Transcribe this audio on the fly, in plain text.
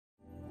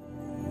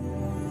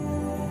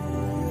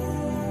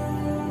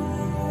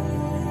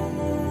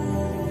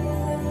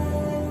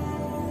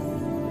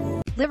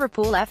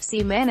Liverpool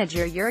FC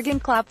manager Jurgen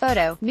Klopp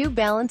Photo, New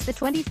Balance. The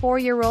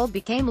 24-year-old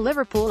became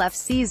Liverpool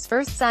FC's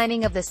first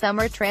signing of the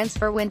summer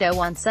transfer window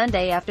on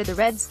Sunday after the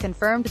Reds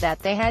confirmed that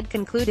they had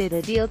concluded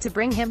a deal to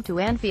bring him to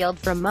Anfield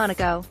from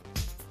Monaco.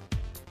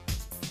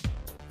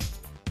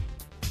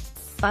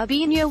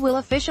 Fabinho will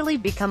officially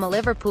become a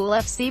Liverpool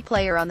FC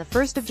player on the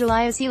 1st of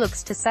July as he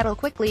looks to settle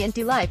quickly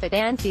into life at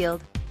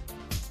Anfield.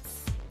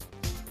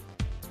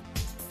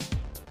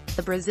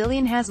 The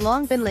Brazilian has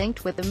long been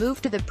linked with the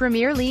move to the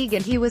Premier League,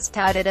 and he was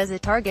touted as a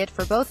target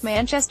for both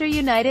Manchester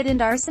United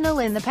and Arsenal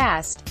in the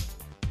past.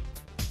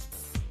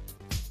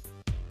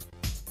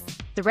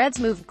 The Reds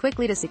moved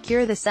quickly to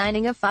secure the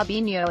signing of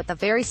Fabinho at the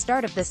very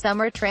start of the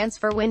summer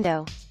transfer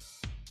window.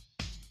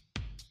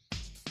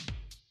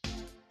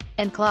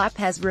 And Klopp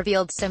has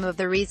revealed some of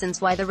the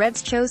reasons why the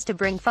Reds chose to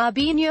bring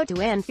Fabinho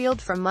to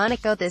Anfield from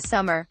Monaco this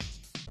summer.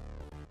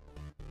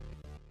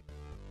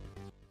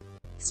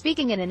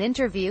 Speaking in an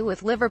interview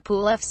with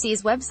Liverpool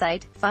FC's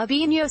website,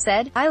 Fabinho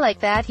said, "I like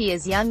that he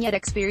is young yet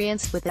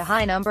experienced with a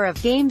high number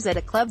of games at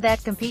a club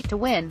that compete to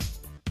win.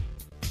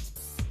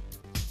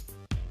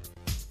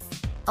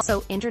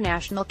 Also,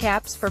 international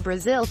caps for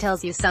Brazil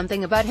tells you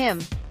something about him.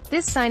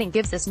 This signing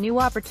gives us new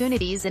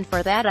opportunities, and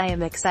for that I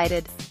am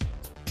excited.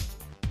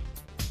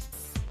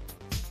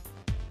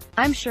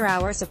 I'm sure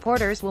our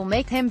supporters will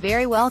make him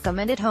very welcome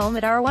and at home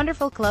at our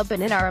wonderful club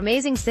and in our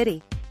amazing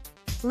city."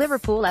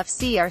 Liverpool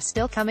FC are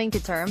still coming to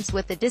terms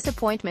with the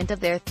disappointment of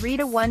their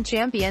 3-1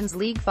 Champions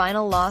League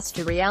final loss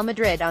to Real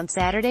Madrid on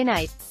Saturday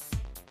night.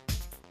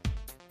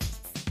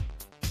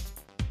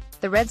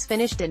 The Reds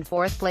finished in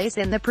 4th place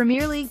in the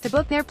Premier League to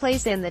book their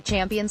place in the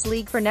Champions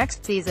League for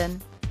next season.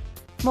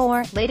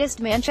 More, latest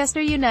Manchester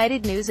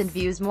United news and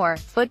views. More,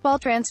 football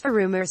transfer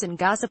rumours and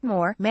gossip.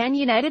 More, Man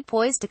United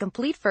poised to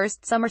complete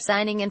first summer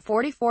signing and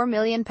 £44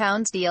 million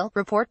deal.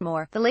 Report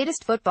more, the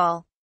latest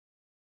football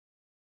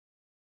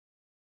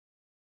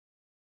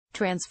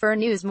transfer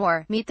news.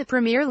 More, meet the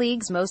Premier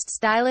League's most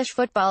stylish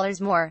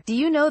footballers. More, do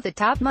you know the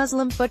top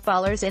Muslim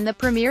footballers in the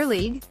Premier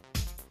League?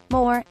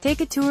 More, take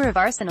a tour of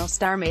Arsenal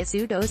star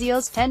Mesut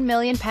Ozil's £10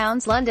 million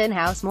London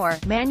house. More,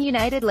 Man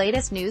United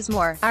latest news.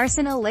 More,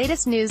 Arsenal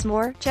latest news.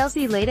 More,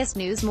 Chelsea latest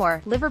news.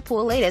 More,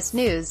 Liverpool latest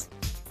news.